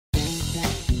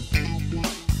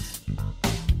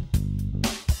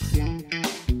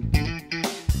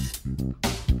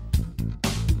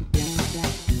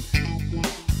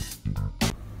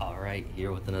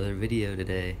with another video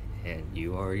today, and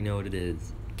you already know what it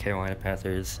is. Carolina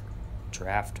Panthers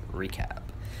draft recap.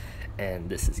 And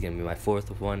this is going to be my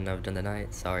fourth one I've done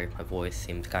tonight. Sorry, my voice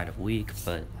seems kind of weak,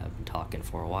 but I've been talking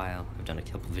for a while. I've done a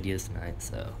couple videos tonight,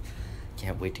 so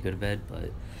can't wait to go to bed,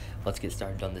 but let's get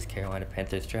started on this Carolina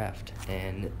Panthers draft.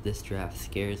 And this draft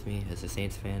scares me as a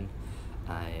Saints fan.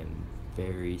 I am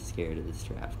very scared of this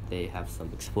draft. They have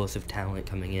some explosive talent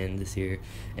coming in this year,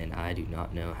 and I do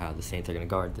not know how the Saints are going to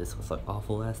guard this with an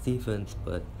awful-ass defense,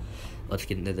 but let's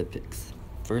get into the picks.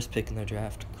 First pick in the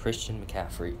draft, Christian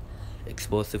McCaffrey.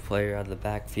 Explosive player out of the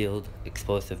backfield,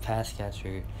 explosive pass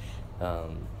catcher.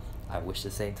 I wish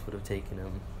the Saints would have taken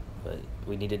him, but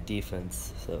we needed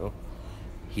defense, so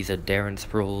he's a Darren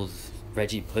Sproles,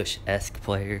 Reggie Bush-esque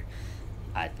player.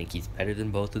 I think he's better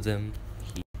than both of them.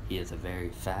 He is a very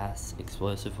fast,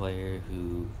 explosive player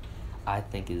who I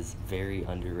think is very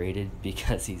underrated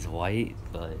because he's white,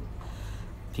 but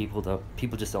people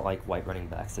just don't like white running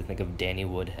backs. They think of Danny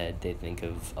Woodhead, they think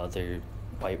of other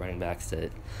white running backs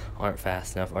that aren't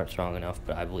fast enough, aren't strong enough,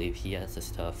 but I believe he has the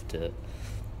stuff to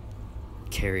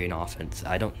carry an offense.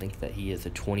 I don't think that he is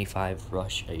a 25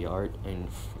 rush a yard and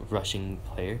rushing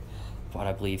player, but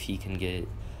I believe he can get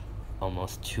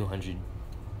almost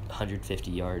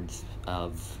 150 yards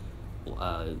of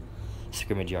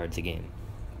scrimmage yards a game,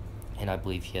 and I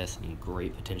believe he has some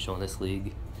great potential in this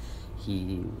league.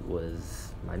 He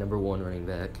was my number one running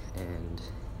back,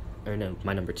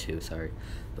 my number two, sorry,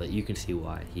 but you can see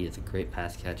why. He is a great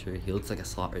pass catcher. He looks like a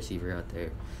slot receiver out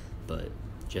there, but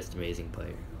just amazing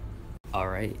player.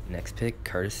 Alright, next pick,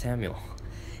 Curtis Samuel.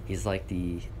 He's like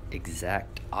the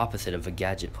exact opposite of a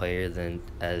gadget player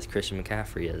as Christian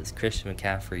McCaffrey is. Christian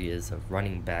McCaffrey is a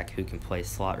running back who can play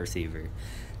slot receiver,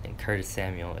 and Curtis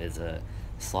Samuel is a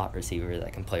slot receiver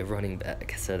that can play running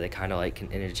back, so they kind of like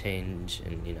can interchange,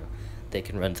 and they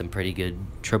can run some pretty good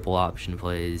triple option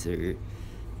plays or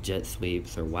jet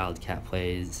sweeps or wildcat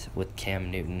plays with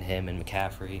Cam Newton, him, and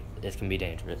McCaffrey. It can be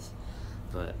dangerous,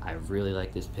 but I really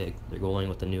like this pick. They're going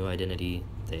with a new identity.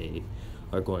 They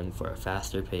are going for a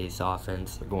faster paced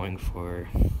offense. They're going for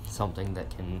something that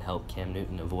can help Cam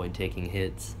Newton avoid taking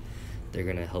hits. They're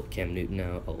going to help Cam Newton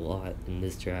out a lot in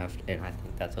this draft, and I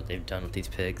think that's what they've done with these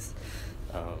picks.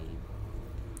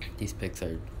 These picks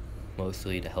are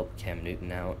mostly to help Cam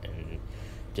Newton out and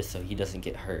just so he doesn't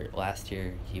get hurt. Last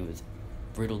year, he was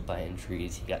riddled by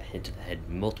injuries. He got hit to the head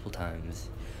multiple times,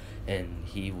 and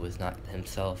he was not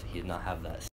himself. He did not have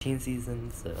that 2015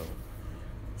 season, so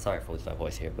sorry for losing my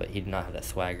voice here, but he did not have that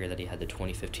swagger that he had the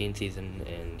 2015 season,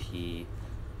 and he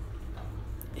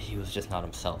was just not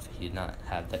himself. He did not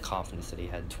have that confidence that he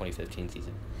had the 2015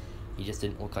 season. He just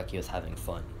didn't look like he was having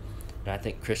fun. And I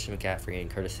think Christian McCaffrey and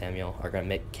Curtis Samuel are going to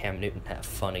make Cam Newton have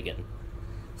fun again.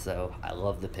 So I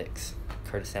love the picks.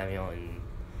 Curtis Samuel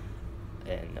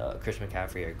and Christian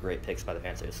McCaffrey are great picks by the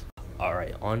Panthers.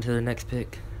 Alright, on to the next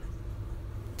pick.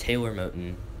 Taylor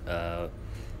Moton, I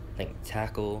think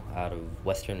tackle out of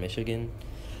Western Michigan.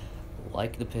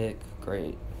 Like the pick,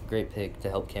 great pick to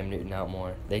help Cam Newton out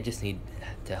more. They just need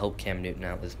to help Cam Newton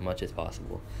out as much as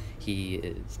possible. He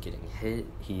is getting hit,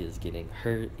 he is getting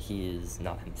hurt, he is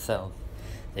not himself.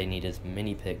 They need as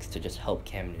many picks to just help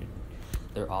Cam Newton.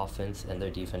 Their offense and their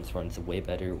defense runs way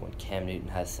better when Cam Newton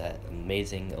has that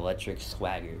amazing electric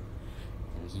swagger,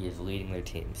 and he is leading their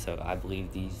team. So I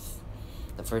believe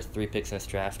the first three picks in this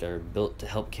draft are built to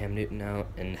help Cam Newton out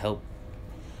and help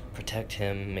protect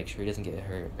him, make sure he doesn't get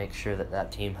hurt, make sure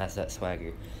that team has that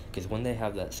swagger. Because when they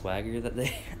have that swagger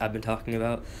that I've been talking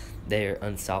about, they are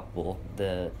unstoppable.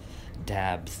 The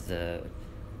dabs, the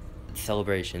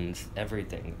celebrations,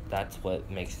 everything. That's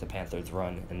what makes the Panthers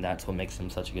run, and that's what makes them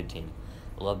such a good team.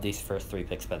 Love these first three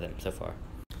picks by them so far.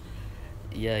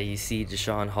 Yeah, you see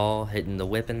Deshaun Hall hitting the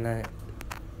whip in that.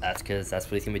 That's because that's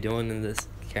what he's going to be doing in this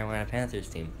Carolina Panthers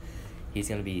team. He's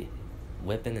going to be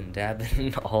whipping and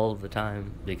dabbing all the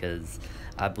time because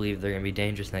I believe they're going to be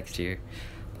dangerous next year.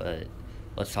 But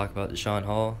let's talk about Deshaun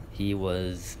Hall. He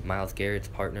was Myles Garrett's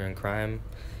partner in crime.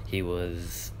 He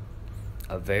was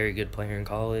a very good player in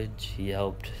college. He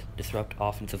helped disrupt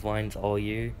offensive lines all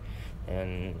year,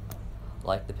 and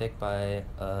like the pick by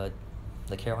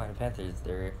the Carolina Panthers,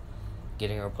 they're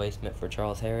getting a replacement for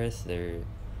Charles Harris. They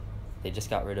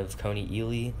just got rid of Coney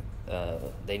Ely.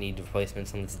 They need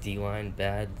replacements on this D-line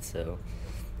bad, so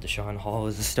Deshaun Hall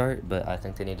is a start, but I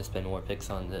think they need to spend more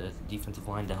picks on the defensive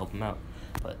line to help him out.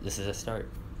 But this is a start.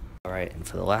 Alright, and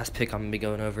for the last pick I'm going to be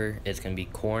going over, it's going to be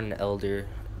Corn Elder,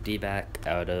 D-back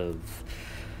out of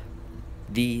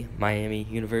the Miami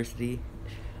University.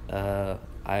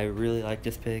 I really like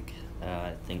this pick.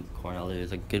 I think Corn Elder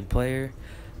is a good player,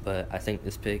 but I think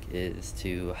this pick is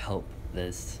to help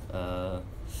this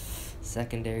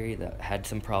secondary that had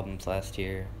some problems last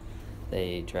year.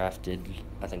 They drafted,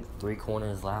 I think, 3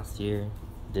 corners last year.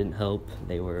 Didn't help.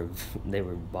 They were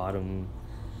bottom.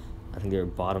 I think they were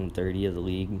bottom 30 of the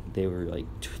league. They were like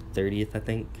 30th, I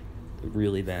think.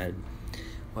 Really bad.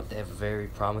 But they have a very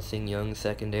promising young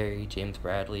secondary. James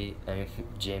Bradbury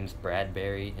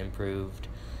improved.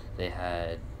 They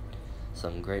had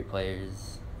some great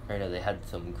players. Or no, they had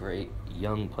some great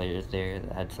young players there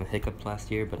that had some hiccups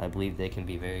last year, but I believe they can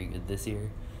be very good this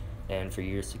year and for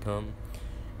years to come.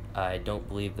 I don't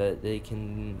believe that they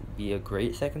can be a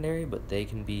great secondary, but they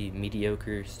can be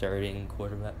mediocre starting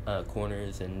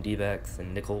corners and D-backs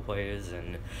and nickel players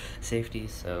and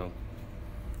safeties. So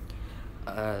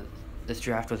this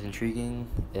draft was intriguing.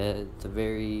 It's a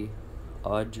very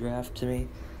odd draft to me,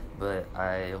 but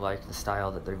I like the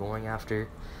style that they're going after,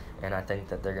 and I think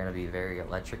that they're going to be very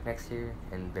electric next year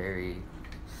and very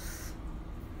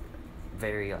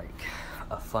like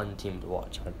a fun team to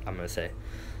watch, I'm going to say.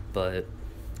 But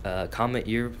comment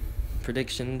your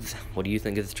predictions. What do you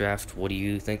think of this draft? What do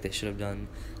you think they should have done?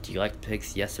 Do you like the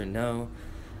picks, yes or no?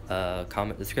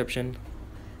 Comment description.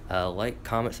 Like,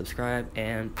 comment, subscribe,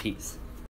 and peace.